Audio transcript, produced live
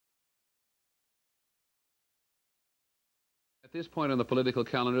At this point on the political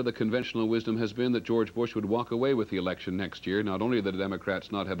calendar, the conventional wisdom has been that George Bush would walk away with the election next year. Not only did the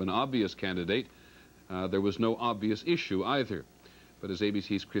Democrats not have an obvious candidate, there was no obvious issue either. But as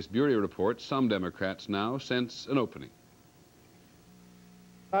ABC's Chris Bury reports, some Democrats now sense an opening.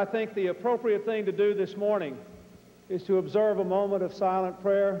 I think the appropriate thing to do this morning is to observe a moment of silent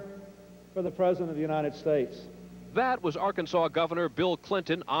prayer for the President of the United States. That was Arkansas Governor Bill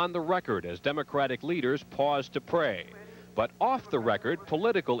Clinton on the record as Democratic leaders paused to pray. But off the record,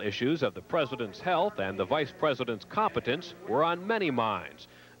 political issues of the president's health and the vice president's competence were on many minds,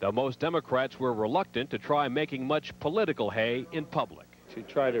 though most Democrats were reluctant to try making much political hay in public. To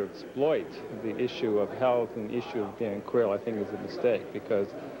try to exploit the issue of health and the issue of Dan Quayle, I think, is a mistake, because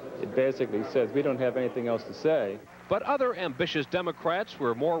it basically says we don't have anything else to say. But other ambitious Democrats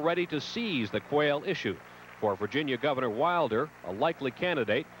were more ready to seize the Quayle issue. For Virginia Governor Wilder, a likely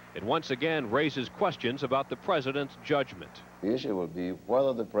candidate, it once again raises questions about the president's judgment. The issue will be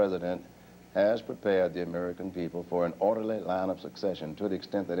whether the president has prepared the American people for an orderly line of succession to the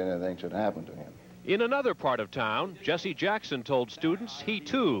extent that anything should happen to him. In another part of town, Jesse Jackson told students he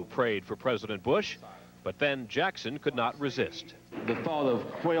too prayed for President Bush, but then Jackson could not resist. The thought of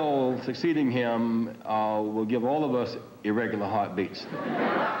Quayle succeeding him will give all of us irregular heartbeats.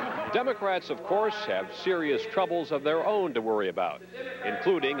 Democrats, of course, have serious troubles of their own to worry about,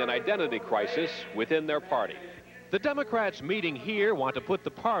 including an identity crisis within their party. The Democrats meeting here want to put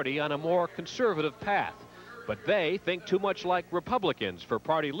the party on a more conservative path, but they think too much like Republicans for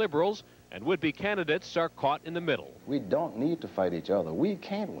party liberals, and would-be candidates are caught in the middle. We don't need to fight each other. We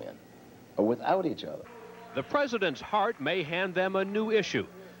can win without each other. The president's heart may hand them a new issue,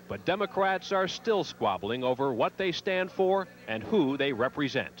 but Democrats are still squabbling over what they stand for and who they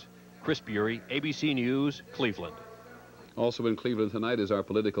represent. Chris Bury, ABC News, Cleveland. Also in Cleveland tonight is our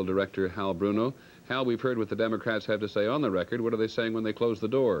political director, Hal Bruno. Hal, we've heard what the Democrats have to say on the record. What are they saying when they close the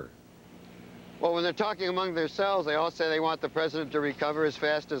door? Well, when they're talking among themselves, they all say they want the president to recover as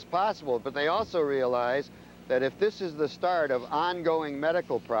fast as possible, but they also realize that if this is the start of ongoing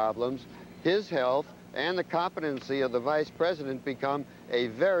medical problems, his health and the competency of the vice president become a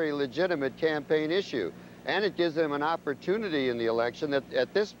very legitimate campaign issue. And it gives them an opportunity in the election that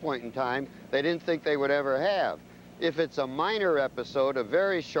at this point in time they didn't think they would ever have. If it's a minor episode, a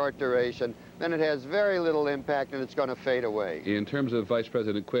very short duration, then it has very little impact and it's going to fade away. In terms of Vice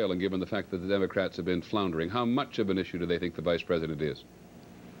President Quayle, and given the fact that the Democrats have been floundering, how much of an issue do they think the vice president is?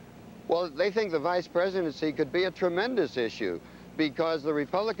 Well, they think the vice presidency could be a tremendous issue because the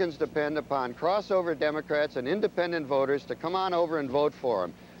Republicans depend upon crossover Democrats and independent voters to come on over and vote for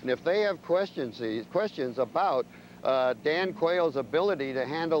them. And if they have questions about Dan Quayle's ability to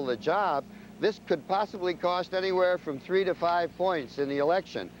handle the job, this could possibly cost anywhere from 3 to 5 points in the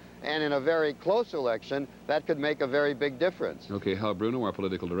election. And in a very close election, that could make a very big difference. Okay, Hal Bruno, our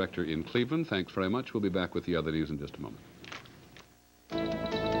political director in Cleveland, thanks very much. We'll be back with the other news in just a moment.